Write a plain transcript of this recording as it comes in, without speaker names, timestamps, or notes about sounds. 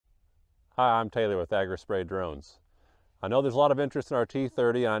Hi, I'm Taylor with Agri Drones. I know there's a lot of interest in our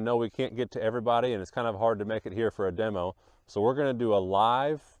T30, and I know we can't get to everybody, and it's kind of hard to make it here for a demo. So we're going to do a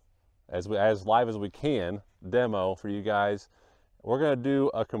live, as live as we can, demo for you guys. We're going to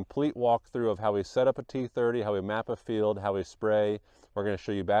do a complete walkthrough of how we set up a T30, how we map a field, how we spray. We're going to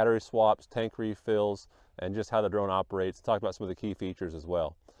show you battery swaps, tank refills, and just how the drone operates. Talk about some of the key features as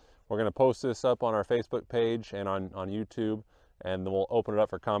well. We're going to post this up on our Facebook page and on YouTube, and then we'll open it up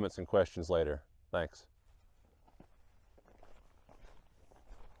for comments and questions later. Thanks.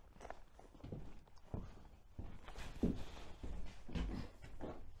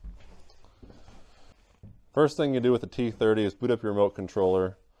 First thing you do with the T30 is boot up your remote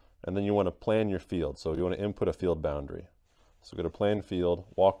controller, and then you want to plan your field. So you want to input a field boundary. So go to plan field,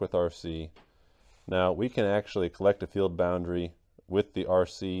 walk with RC. Now we can actually collect a field boundary with the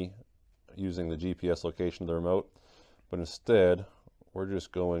RC using the GPS location of the remote, but instead we're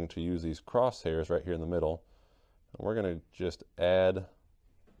just going to use these crosshairs right here in the middle, and we're going to just add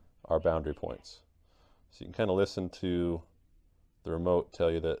our boundary points. So you can kind of listen to the remote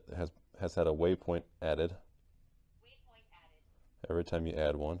tell you that it has had a waypoint added every time you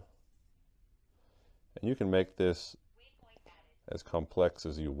add one. And you can make this as complex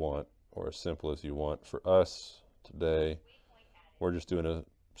as you want or as simple as you want. For us today, we're just doing a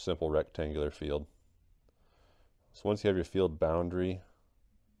simple rectangular field. So once you have your field boundary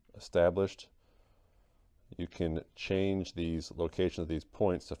established, you can change these locations of these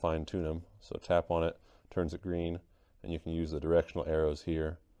points to fine tune them. So tap on it, turns it green, and you can use the directional arrows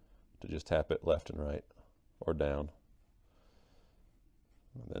here to just tap it left and right or down.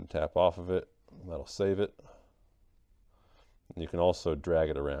 And then tap off of it, that'll save it. And you can also drag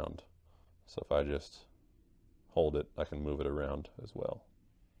it around. So if I just hold it, I can move it around as well.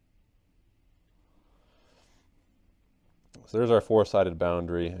 So there's our four-sided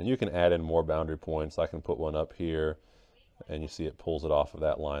boundary, and you can add in more boundary points. I can put one up here, and you see it pulls it off of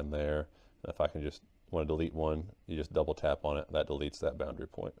that line there. And if I can just want to delete one, you just double tap on it, and that deletes that boundary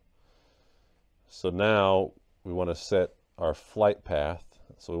point. So now we want to set our flight path.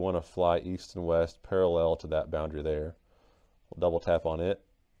 So we want to fly east and west parallel to that boundary there. We'll double tap on it.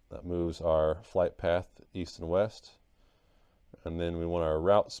 That moves our flight path east and west. And then we want our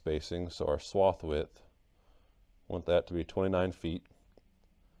route spacing, so our swath width. Want that to be 29 feet.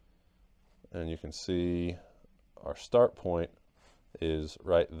 And you can see our start point is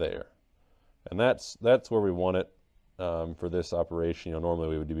right there. And that's where we want it for this operation. You know, normally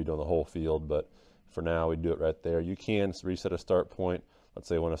we would be doing the whole field, but for now we do it right there. You can reset a start point. Let's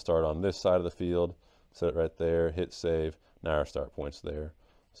say we want to start on this side of the field, set it right there, hit save. Now our start point's there.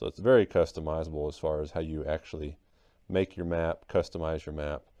 So it's very customizable as far as how you actually make your map, customize your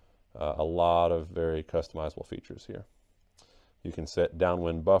map. A lot of very customizable features here. You can set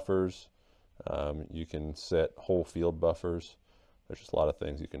downwind buffers. You can set whole field buffers. There's just a lot of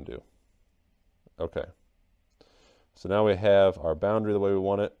things you can do. Okay. So now we have our boundary the way we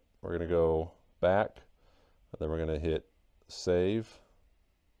want it. We're going to go back, and then we're going to hit save.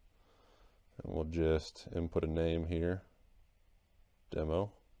 And we'll just input a name here.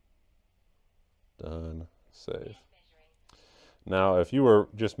 Demo. Done. Save. Now, if you were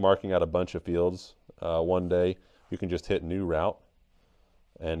just marking out a bunch of fields one day, you can just hit new route,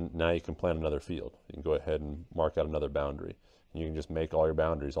 and now you can plan another field. You can go ahead and mark out another boundary. And you can just make all your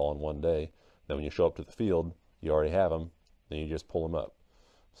boundaries all in one day. Then when you show up to the field, you already have them, then you just pull them up.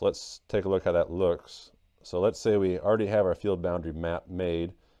 So let's take a look how that looks. So let's say we already have our field boundary map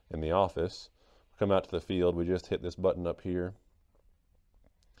made in the office. Come out to the field, we just hit this button up here.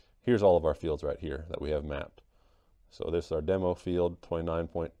 Here's all of our fields right here that we have mapped. So this is our demo field,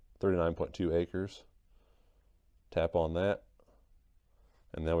 39.2 acres. Tap on that,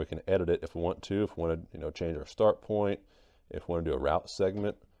 and then we can edit it if we want to. If we want to, change our start point, if we want to do a route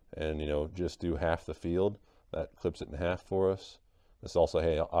segment, and just do half the field, that clips it in half for us. This also,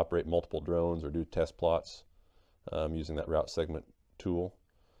 hey, operate multiple drones or do test plots using that route segment tool.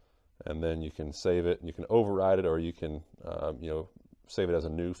 And then you can save it. You can override it, or you can, save it as a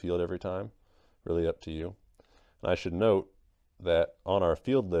new field every time. Really up to you. And I should note that on our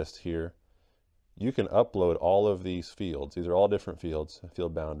field list here, you can upload all of these fields. These are all different fields,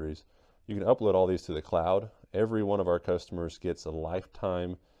 field boundaries. You can upload all these to the cloud. Every one of our customers gets a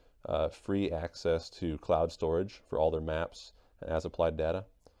lifetime free access to cloud storage for all their maps and as applied data.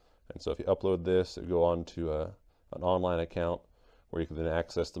 And so if you upload this, it will go on to an online account where you can then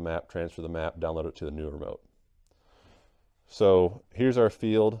access the map, transfer the map, download it to the new remote. So here's our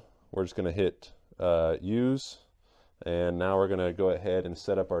field. We're just going to hit use. And now we're going to go ahead and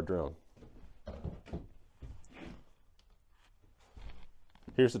set up our drone.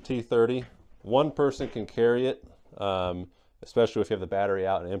 Here's the T30. One person can carry it, especially if you have the battery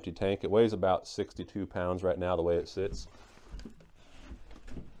out in an empty tank. It weighs about 62 pounds right now, the way it sits.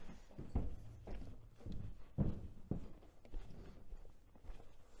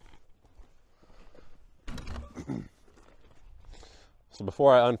 So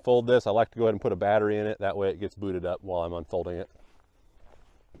before I unfold this, I like to go ahead and put a battery in it. That way it gets booted up while I'm unfolding it.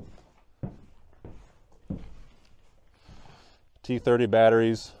 T30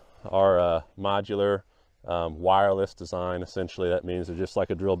 batteries are modular, wireless design. Essentially, that means they're just like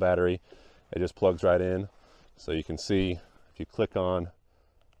a drill battery. It just plugs right in. So you can see, if you click on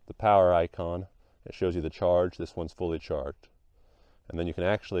the power icon, it shows you the charge. This one's fully charged. And then you can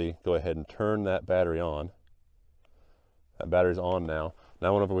actually go ahead and turn that battery on. That battery's on now.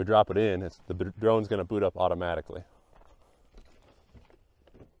 Now whenever we drop it in, the drone's going to boot up automatically.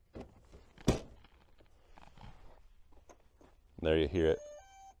 There you hear it.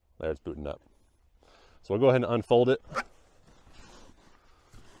 There, it's booting up. So we'll go ahead and unfold it.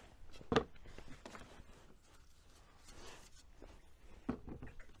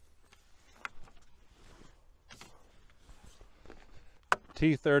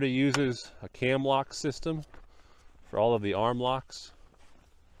 T30 uses a cam lock system for all of the arm locks.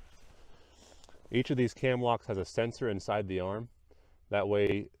 Each of these cam locks has a sensor inside the arm. That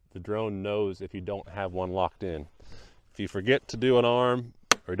way the drone knows if you don't have one locked in. If you forget to do an arm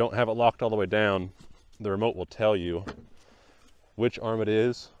or you don't have it locked all the way down, the remote will tell you which arm it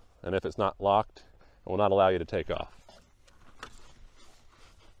is, and if it's not locked, it will not allow you to take off.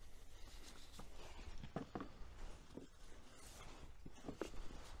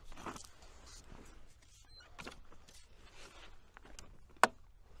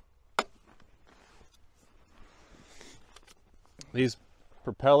 These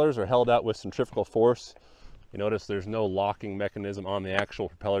propellers are held out with centrifugal force. You notice there's no locking mechanism on the actual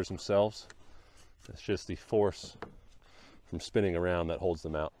propellers themselves. It's just the force from spinning around that holds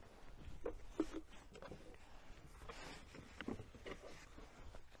them out.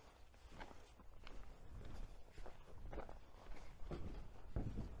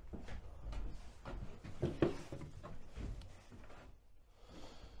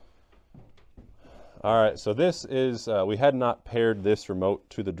 All right, so this is, we had not paired this remote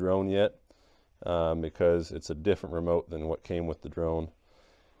to the drone yet because it's a different remote than what came with the drone.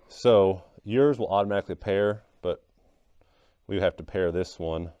 So yours will automatically pair, but we have to pair this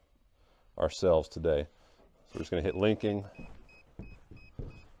one ourselves today. So we're just going to hit linking.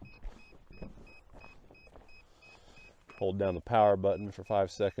 Hold down the power button for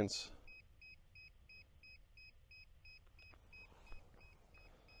 5 seconds.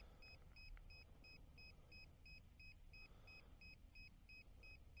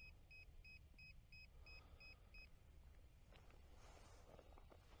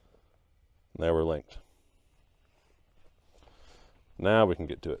 Now we're linked. Now we can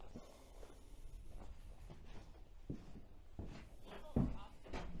get to it.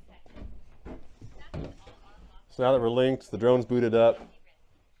 So now that we're linked, the drone's booted up.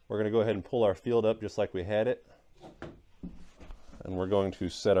 We're going to go ahead and pull our field up just like we had it. And we're going to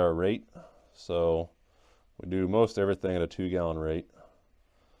set our rate. So we do most everything at a 2-gallon rate.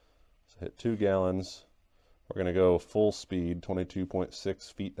 So hit 2 gallons. We're going to go full speed,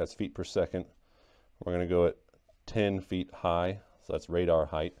 22.6 feet, that's feet per second. We're going to go at 10 feet high, so that's radar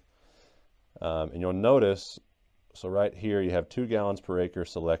height. And you'll notice, so right here you have 2 gallons per acre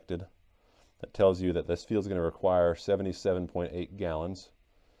selected. That tells you that this field is going to require 77.8 gallons.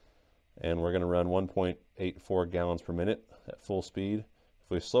 And we're going to run 1.84 gallons per minute at full speed. If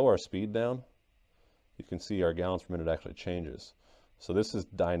we slow our speed down, you can see our gallons per minute actually changes. So this is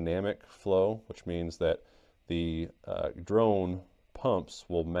dynamic flow, which means that the drone pumps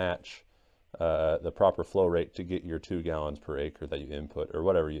will match the proper flow rate to get your 2 gallons per acre that you input, or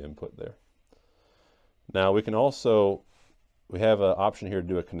whatever you input there. Now we can also, we have an option here to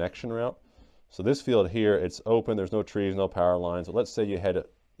do a connection route. So this field here, it's open, there's no trees, no power lines. So let's say you had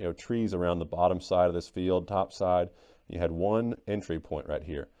trees around the bottom side of this field, top side. You had one entry point right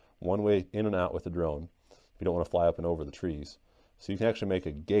here, one way in and out with the drone. You don't want to fly up and over the trees. So you can actually make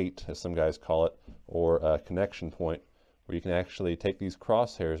a gate, as some guys call it, or a connection point, where you can actually take these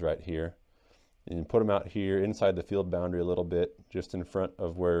crosshairs right here and put them out here inside the field boundary a little bit, just in front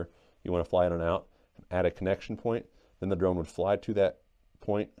of where you want to fly in and out, and add a connection point. Then the drone would fly to that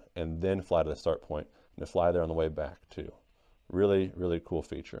point and then fly to the start point, and to fly there on the way back too. Really, really cool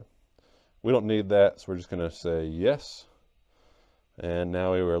feature. We don't need that, so we're just going to say yes. And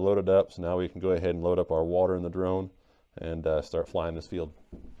now we were loaded up, so now we can go ahead and load up our water in the drone and start flying this field.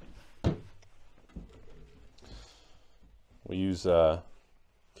 We use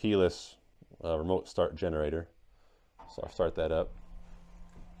keyless remote start generator. So I'll start that up.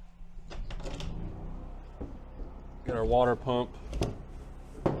 Get our water pump.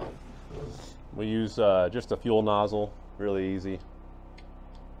 We use just a fuel nozzle, really easy.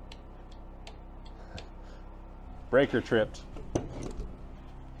 Breaker tripped.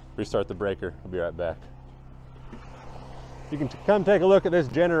 Restart the breaker, I'll be right back. You can come take a look at this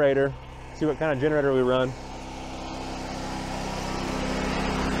generator, see what kind of generator we run.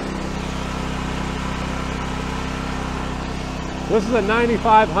 This is a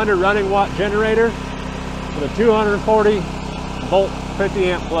 9500 running watt generator with a 240 volt 50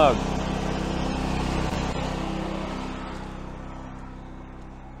 amp plug.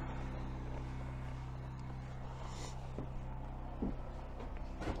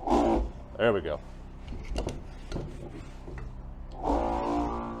 There we go.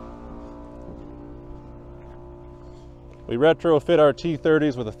 We retrofit our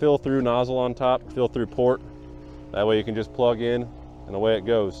T30s with a fill-through nozzle on top, fill-through port. That way you can just plug in and away it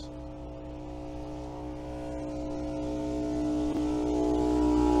goes.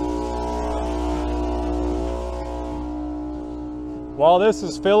 While this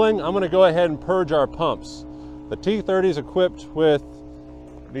is filling, I'm going to go ahead and purge our pumps. The T30 is equipped with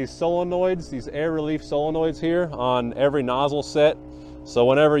these solenoids, these air relief solenoids here on every nozzle set. So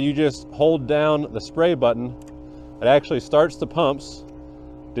whenever you just hold down the spray button, it actually starts the pumps,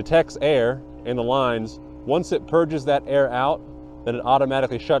 detects air in the lines. Once it purges that air out, then it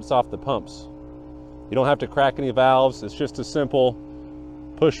automatically shuts off the pumps. You don't have to crack any valves. It's just a simple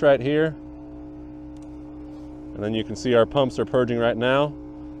push right here. And then you can see our pumps are purging right now.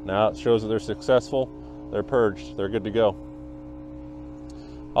 Now it shows that they're successful. They're purged. They're good to go.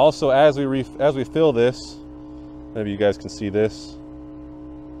 Also, as we fill this, maybe you guys can see this.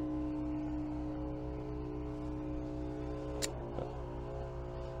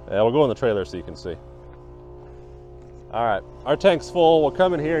 Yeah, we'll go in the trailer so you can see. All right, our tank's full. We'll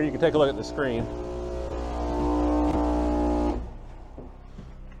come in here and you can take a look at the screen.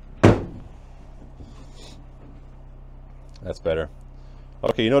 That's better.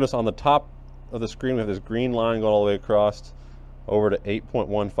 Okay, you notice on the top of the screen we have this green line going all the way across over to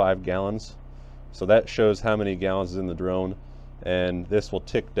 8.15 gallons. So that shows how many gallons is in the drone, and this will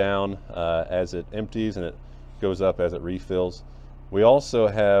tick down as it empties, and it goes up as it refills. We also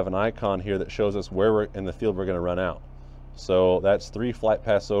have an icon here that shows us where we're in the field we're going to run out. So that's 3 flight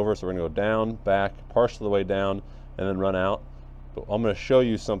paths over, so we're going to go down, back, partial of the way down, and then run out. But I'm going to show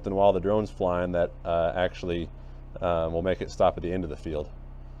you something while the drone's flying that actually will make it stop at the end of the field.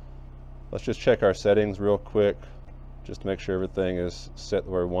 Let's just check our settings real quick, just to make sure everything is set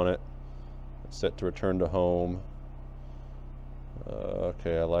where we want it. It's set to return to home.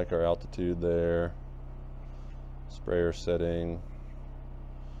 Okay, I like our altitude there. Sprayer setting.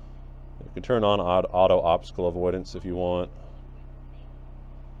 You can turn on auto obstacle avoidance if you want.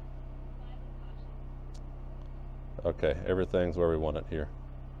 Okay, everything's where we want it here.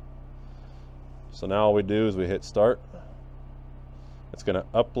 So now all we do is we hit start. It's going to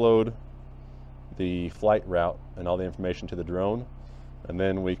upload the flight route and all the information to the drone, and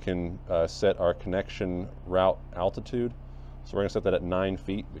then we can set our connection route altitude. So we're going to set that at 9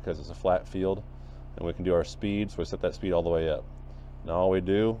 feet because it's a flat field, and we can do our speed, so we set that speed all the way up. Now all we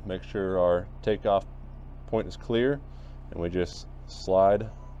do, make sure our takeoff point is clear, and we just slide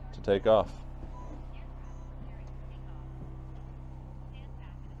to take off.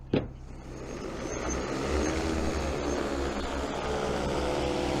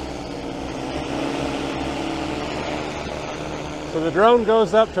 So the drone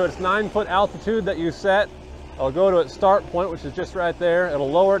goes up to its 9-foot altitude that you set. It'll go to its start point, which is just right there. It'll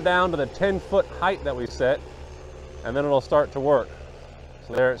lower it down to the 10-foot height that we set, and then it'll start to work.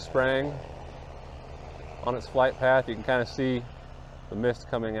 So there it's spraying on its flight path. You can kind of see the mist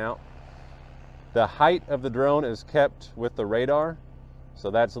coming out. The height of the drone is kept with the radar.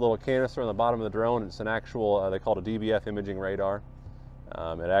 So that's a little canister on the bottom of the drone. It's an actual, they call it a DBF imaging radar.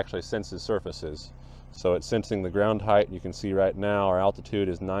 It actually senses surfaces. So it's sensing the ground height. You can see right now our altitude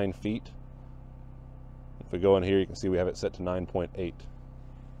is 9 feet. If we go in here, you can see we have it set to 9.8.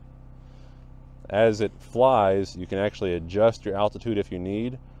 As it flies, you can actually adjust your altitude if you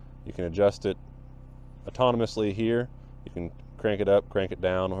need. You can adjust it autonomously here. You can crank it up, crank it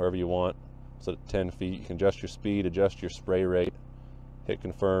down, wherever you want. So at 10 feet, you can adjust your speed, adjust your spray rate, hit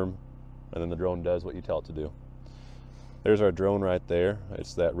confirm, and then the drone does what you tell it to do. There's our drone right there.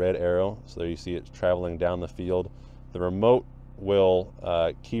 It's that red arrow. So there you see it's traveling down the field. The remote will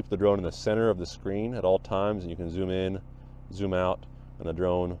keep the drone in the center of the screen at all times, and you can zoom in, zoom out, and the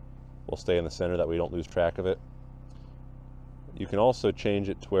drone will stay in the center that we don't lose track of it. You can also change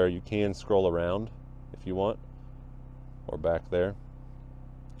it to where you can scroll around if you want, or back there.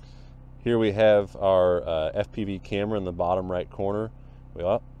 Here we have our FPV camera in the bottom right corner.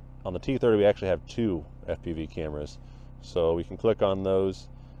 On the T30 we actually have 2 FPV cameras, so we can click on those.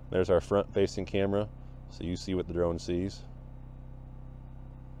 There's our front facing camera, so you see what the drone sees.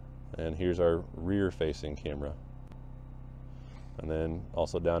 And here's our rear facing camera. And then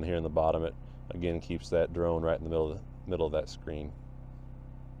also down here in the bottom, it again keeps that drone right in the middle of that screen.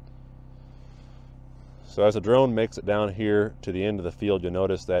 So as the drone makes it down here to the end of the field, you'll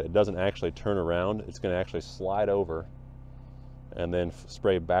notice that it doesn't actually turn around. It's going to actually slide over and then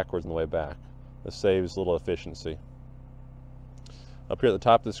spray backwards on the way back. This saves a little efficiency. Up here at the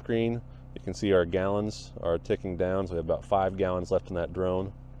top of the screen, you can see our gallons are ticking down. So we have about 5 gallons left in that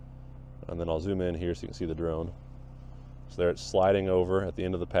drone. And then I'll zoom in here so you can see the drone. So there it's sliding over at the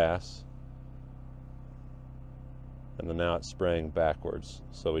end of the pass. And then now it's spraying backwards.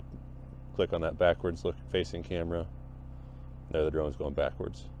 So we click on that backwards facing camera. There the drone's going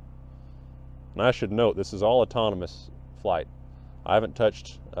backwards. And I should note, this is all autonomous flight. I haven't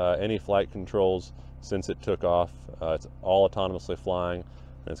touched any flight controls since it took off. It's all autonomously flying,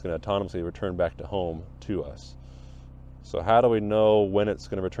 and it's going to autonomously return back to home to us. So how do we know when it's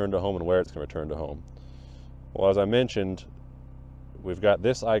going to return to home and where it's going to return to home? Well, as I mentioned, we've got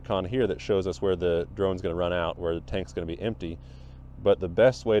this icon here that shows us where the drone's going to run out, where the tank's going to be empty. But the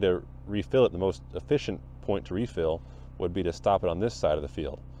best way to refill it, the most efficient point to refill, would be to stop it on this side of the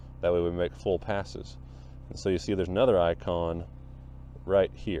field. That way we make full passes. And so you see there's another icon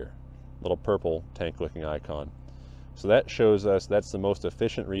right here, little purple tank looking icon. So that shows us that's the most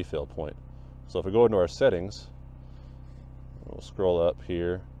efficient refill point. So if we go into our settings, we'll scroll up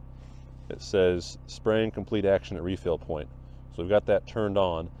here, it says spraying complete action at refill point. So we've got that turned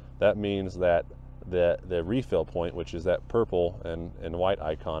on. That means that the refill point, which is that purple and white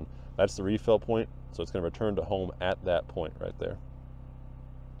icon, that's the refill point. So it's going to return to home at that point right there.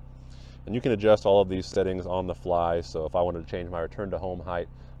 And you can adjust all of these settings on the fly. So if I wanted to change my return to home height,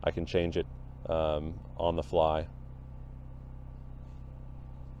 I can change it on the fly.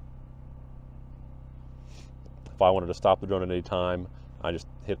 If I wanted to stop the drone at any time, I just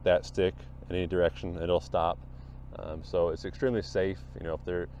hit that stick in any direction, it'll stop. So it's extremely safe. You know,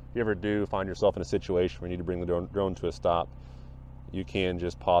 if you ever do find yourself in a situation where you need to bring the drone to a stop, you can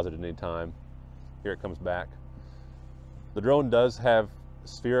just pause it at any time. Here it comes back. The drone does have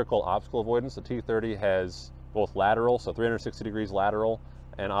spherical obstacle avoidance. The T30 has both lateral, so 360 degrees lateral,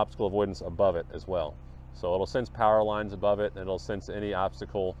 and obstacle avoidance above it as well. So it'll sense power lines above it, and it'll sense any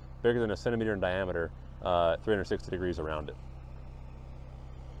obstacle bigger than 1 centimeter in diameter, 360 degrees around it.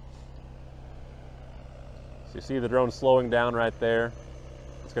 So you see the drone slowing down right there.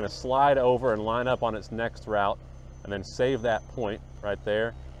 It's going to slide over and line up on its next route, and then save that point right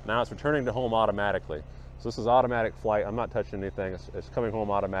there. Now it's returning to home automatically. So this is automatic flight. I'm not touching anything. It's coming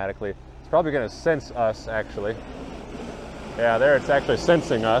home automatically. It's probably going to sense us, actually. Yeah, there it's actually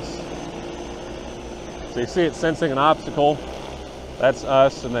sensing us. So you see it's sensing an obstacle. That's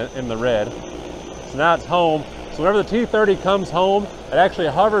us in the red. So now it's home. So whenever the T30 comes home, it actually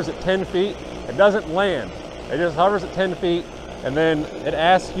hovers at 10 feet. It doesn't land. It just hovers at 10 feet, and then it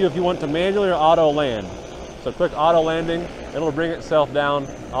asks you if you want to manually or auto land. So click auto landing. It'll bring itself down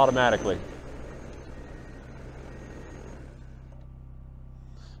automatically.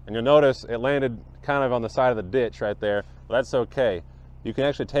 And you'll notice it landed kind of on the side of the ditch right there. Well, that's okay. You can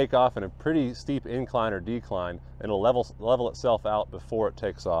actually take off in a pretty steep incline or decline, and it'll level itself out before it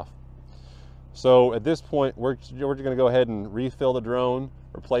takes off. So at this point, we're going to go ahead and refill the drone,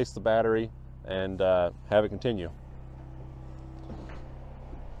 replace the battery, and have it continue.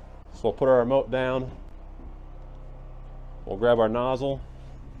 So we'll put our remote down. We'll grab our nozzle,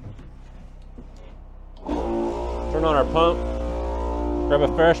 turn on our pump, grab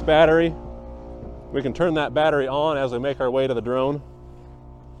a fresh battery. We can turn that battery on as we make our way to the drone.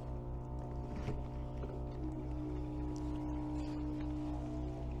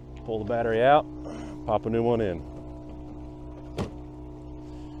 Pull the battery out, pop a new one in.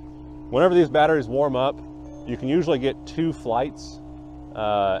 Whenever these batteries warm up, you can usually get 2 flights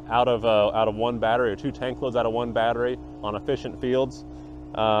out of one battery, or 2 tank loads out of one battery on efficient fields.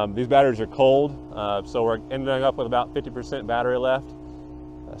 These batteries are cold, so we're ending up with about 50% battery left.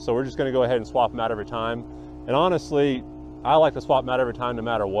 So we're just going to go ahead and swap them out every time. And honestly, I like to swap them out every time no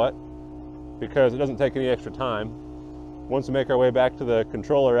matter what, because it doesn't take any extra time. Once we make our way back to the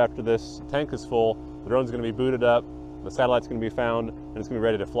controller after this tank is full, the drone's going to be booted up, the satellite's going to be found, and it's going to be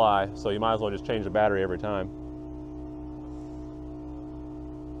ready to fly. So you might as well just change the battery every time.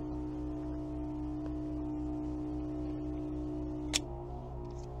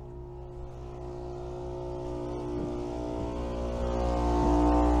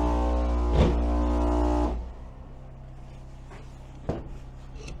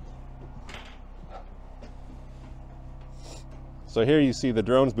 So here you see the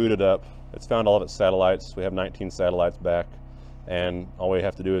drone's booted up. It's found all of its satellites. We have 19 satellites back, and all we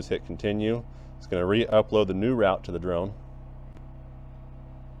have to do is hit continue. It's going to re-upload the new route to the drone.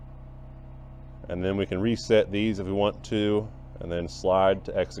 And then we can reset these if we want to, and then slide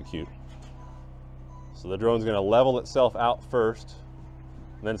to execute. So the drone's going to level itself out first,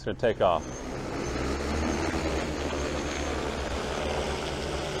 and then it's going to take off.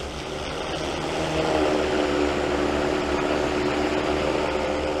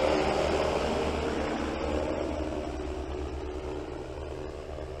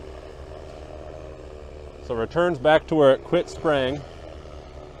 So it returns back to where it quit spraying,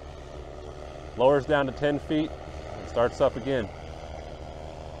 lowers down to 10 feet, and starts up again.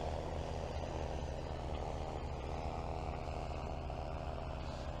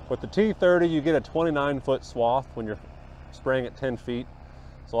 With the T30, you get a 29-foot swath when you're spraying at 10 feet.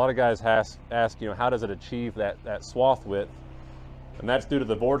 So a lot of guys ask, how does it achieve that swath width? And that's due to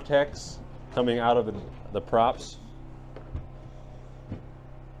the vortex coming out of the props.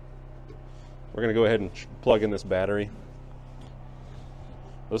 We're going to go ahead and plug in this battery.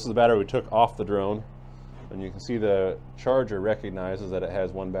 This is the battery we took off the drone, and you can see the charger recognizes that it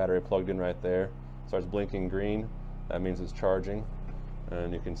has one battery plugged in right there. It starts blinking green. That means it's charging,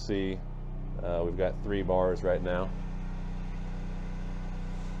 and you can see we've got 3 bars right now.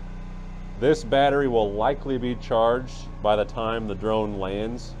 This battery will likely be charged by the time the drone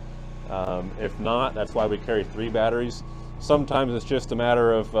lands. If not, that's why we carry 3 batteries. Sometimes it's just a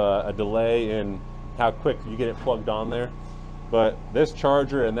matter of a delay in how quick you get it plugged on there. But this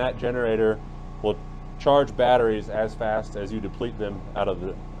charger and that generator will charge batteries as fast as you deplete them out of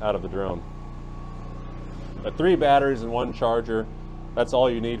the drone. 3 batteries and 1 charger, that's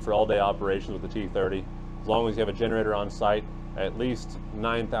all you need for all-day operations with the T30. As long as you have a generator on site, at least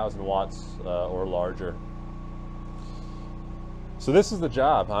 9,000 watts or larger. So this is the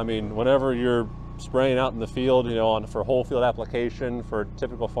job. I mean, whenever you're spraying out in the field, for whole field application, for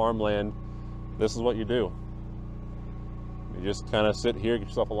typical farmland, this is what you do. You just kind of sit here, get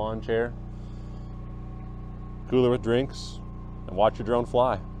yourself a lawn chair, cooler with drinks, and watch your drone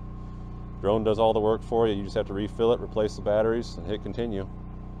fly. Drone does all the work for you. You just have to refill it, replace the batteries, and hit continue.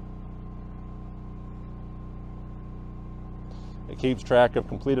 It keeps track of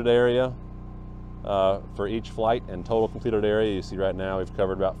completed area for each flight and total completed area. You see right now we've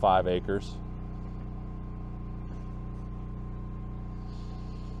covered about 5 acres.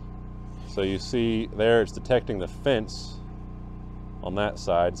 So you see there it's detecting the fence on that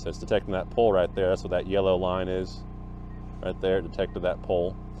side, so it's detecting that pole right there. That's what that yellow line is right there. It detected that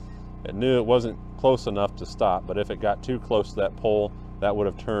pole. It knew it wasn't close enough to stop, but if it got too close to that pole, that would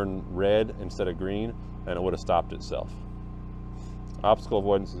have turned red instead of green, and it would have stopped itself. Obstacle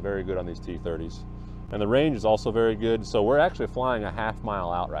avoidance is very good on these T30s, and the range is also very good. So we're actually flying a ½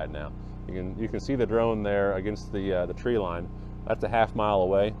 mile out right now. You can see the drone there against the tree line. That's a ½ mile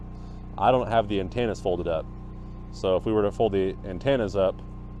away. I don't have the antennas folded up, so if we were to fold the antennas up,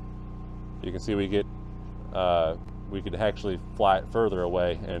 you can see we could actually fly it further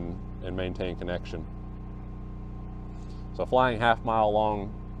away and maintain connection. So flying ½ mile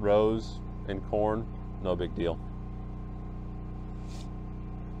long rows in corn, no big deal.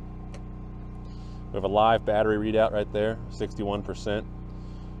 We have a live battery readout right there, 61%.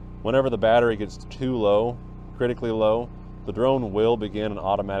 Whenever the battery gets too low, critically low, the drone will begin an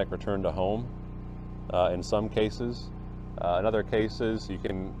automatic return to home in some cases. In other cases, you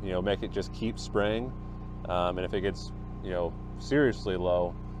can make it just keep spraying, and if it gets seriously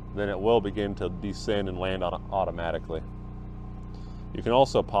low, then it will begin to descend and land automatically. You can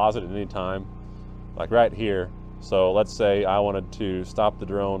also pause it at any time, like right here. So let's say I wanted to stop the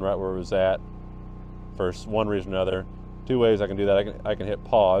drone right where it was at for one reason or another. 2 ways I can do that. I can hit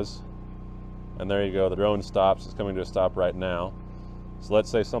pause, and there you go, the drone stops. It's coming to a stop right now. So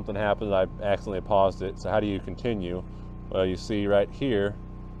let's say something happens, I accidentally paused it. So how do you continue? Well, you see right here,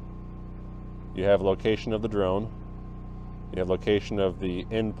 you have location of the drone, you have location of the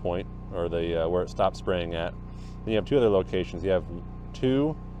end point, or the where it stopped spraying at. Then you have 2 other locations. You have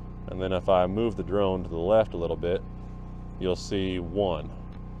 2, and then if I move the drone to the left a little bit, you'll see 1.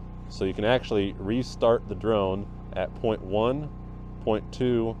 So you can actually restart the drone at point 1, point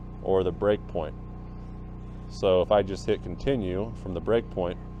 2, or the break point. So if I just hit continue from the break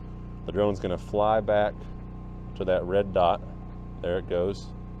point, the drone's going to fly back to that red dot. There it goes.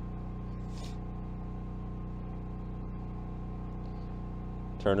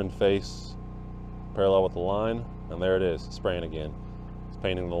 Turn and face parallel with the line, and there it is, spraying again. It's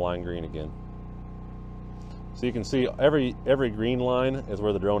painting the line green again. So you can see every green line is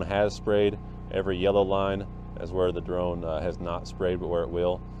where the drone has sprayed. Every yellow line as where the drone has not sprayed, but where it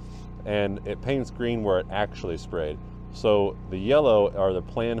will. And it paints green where it actually sprayed. So the yellow are the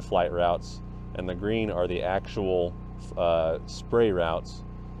planned flight routes, and the green are the actual spray routes.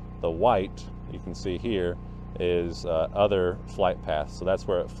 The white, you can see here, is other flight paths. So that's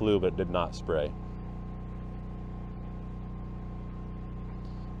where it flew, but it did not spray.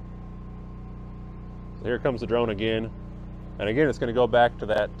 So here comes the drone again. And again, it's going to go back to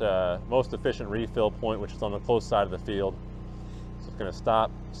that most efficient refill point, which is on the close side of the field. So it's going to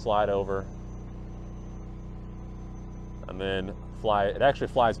stop, slide over, and then fly. It actually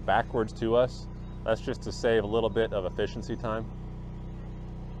flies backwards to us. That's just to save a little bit of efficiency time.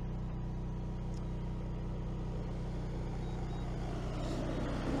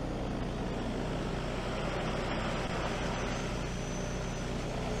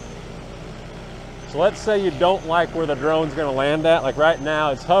 So let's say you don't like where the drone's going to land at. Like right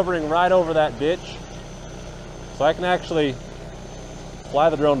now, it's hovering right over that ditch. So I can actually fly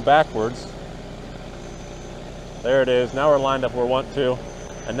the drone backwards. There it is. Now we're lined up where we want to.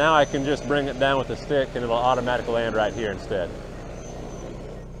 And now I can just bring it down with the stick and it'll automatically land right here instead.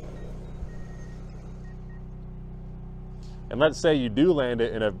 And let's say you do land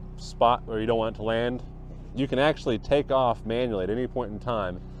it in a spot where you don't want it to land. You can actually take off manually at any point in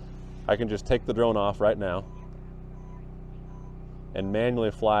time. I can just take the drone off right now and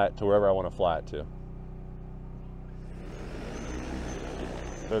manually fly it to wherever I want to fly it to.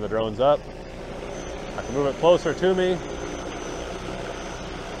 Then the drone's up. I can move it closer to me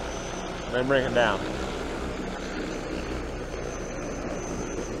and then bring it down.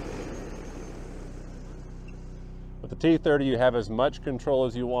 With the T30, you have as much control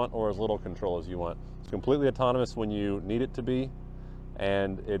as you want or as little control as you want. It's completely autonomous when you need it to be,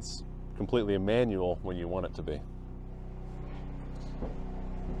 and it's completely manual when you want it to be.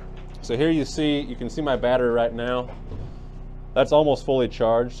 So here you can see my battery right now. That's almost fully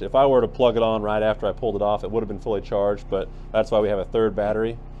charged. If I were to plug it on right after I pulled it off, it would have been fully charged, but that's why we have a third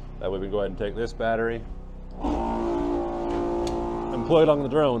battery. That way we can go ahead and take this battery and plug it on the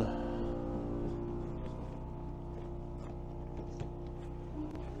drone.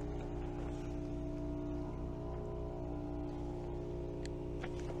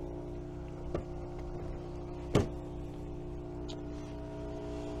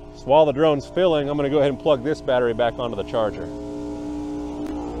 So while the drone's filling, I'm going to go ahead and plug this battery back onto the charger.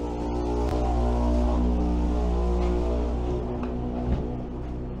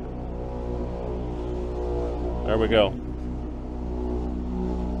 There we go.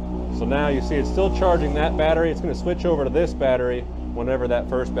 So now you see it's still charging that battery. It's going to switch over to this battery whenever that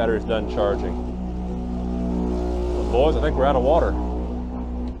first battery is done charging. Well, boys, I think we're out of water.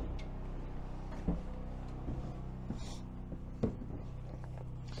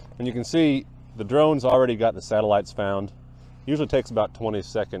 And you can see the drone's already got the satellites found. Usually takes about 20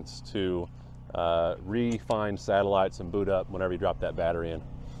 seconds to re-find satellites and boot up whenever you drop that battery in.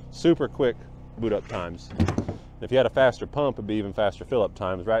 Super quick boot up times. If you had a faster pump, it'd be even faster fill up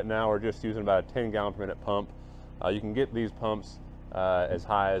times. Right now we're just using about a 10 gallon per minute pump. You can get these pumps as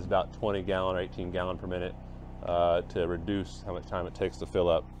high as about 20 gallon or 18 gallon per minute to reduce how much time it takes to fill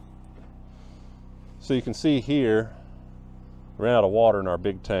up. So you can see here, ran out of water in our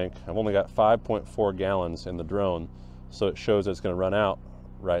big tank. I've only got 5.4 gallons in the drone, so it shows that it's going to run out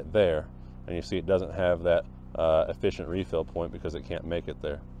right there. And you see it doesn't have that efficient refill point because it can't make it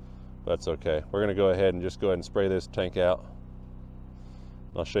there. But that's okay. We're going to go ahead and spray this tank out.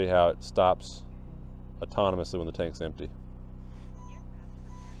 I'll show you how it stops autonomously when the tank's empty.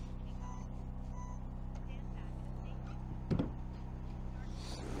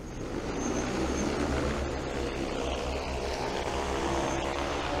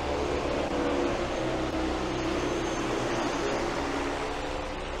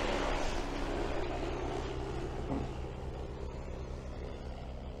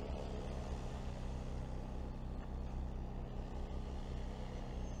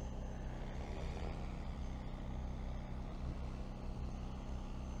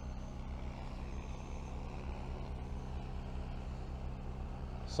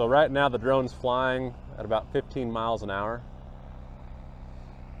 So right now the drone's flying at about 15 miles an hour.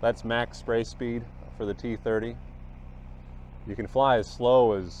 That's max spray speed for the T30. You can fly as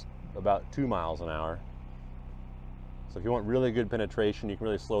slow as about 2 miles an hour. So if you want really good penetration, you can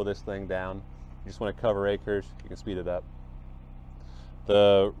really slow this thing down. You just want to cover acres, you can speed it up.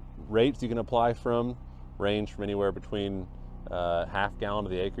 The rates you can apply from range from anywhere between half gallon to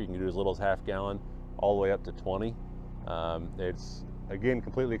the acre. You can do as little as half gallon all the way up to 20. It's again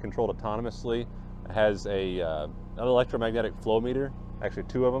completely controlled autonomously. It has an electromagnetic flow meter, actually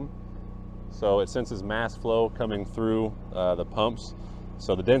 2 of them. So it senses mass flow coming through the pumps.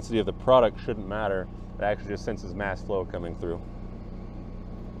 So the density of the product shouldn't matter. It actually just senses mass flow coming through.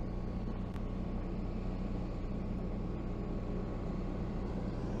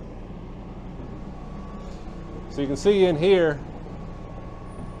 So you can see in here,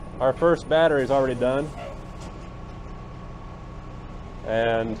 our first battery is already done.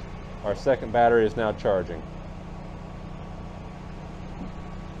 And our second battery is now charging.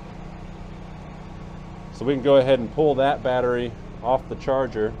 So we can go ahead and pull that battery off the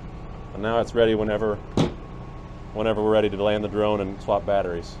charger, and now it's ready whenever we're ready to land the drone and swap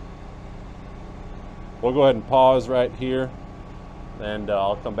batteries. We'll go ahead and pause right here, and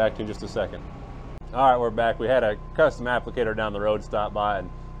I'll come back to you in just a second. All right, we're back. We had a custom applicator down the road stop by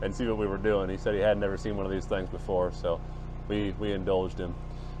and see what we were doing. He said he had never seen one of these things before, so we indulged him.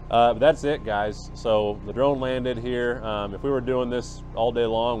 But that's it, guys. So the drone landed here. If we were doing this all day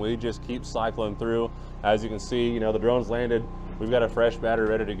long, we just keep cycling through. As you can see, you know, the drone's landed. We've got a fresh battery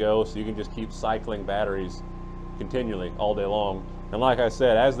ready to go, so you can just keep cycling batteries continually all day long. And like I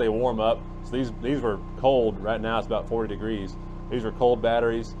said, as they warm up, so these were cold. Right now it's about 40 degrees. These are cold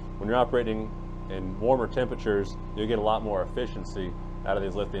batteries. When you're operating in warmer temperatures, you'll get a lot more efficiency out of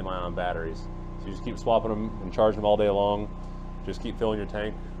these lithium-ion batteries. So you just keep swapping them and charging them all day long. Just keep filling your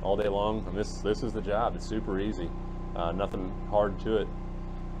tank all day long, and this is the job. It's super easy, nothing hard to it.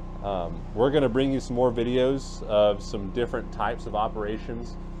 We're going to bring you some more videos of some different types of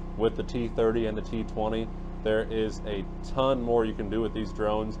operations with the T30 and the T20. There is a ton more you can do with these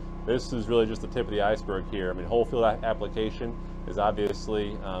drones. This is really just the tip of the iceberg here. I mean, whole field application is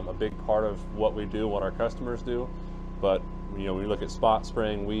obviously a big part of what we do, what our customers do. But you know, when you look at spot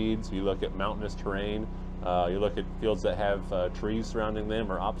spraying weeds, you look at mountainous terrain, you look at fields that have trees surrounding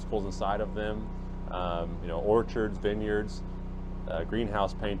them or obstacles inside of them, you know, orchards, vineyards,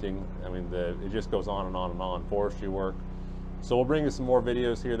 greenhouse painting. I mean, it just goes on and on and on, forestry work. So we'll bring you some more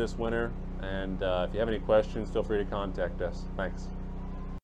videos here this winter, and if you have any questions, feel free to contact us. Thanks.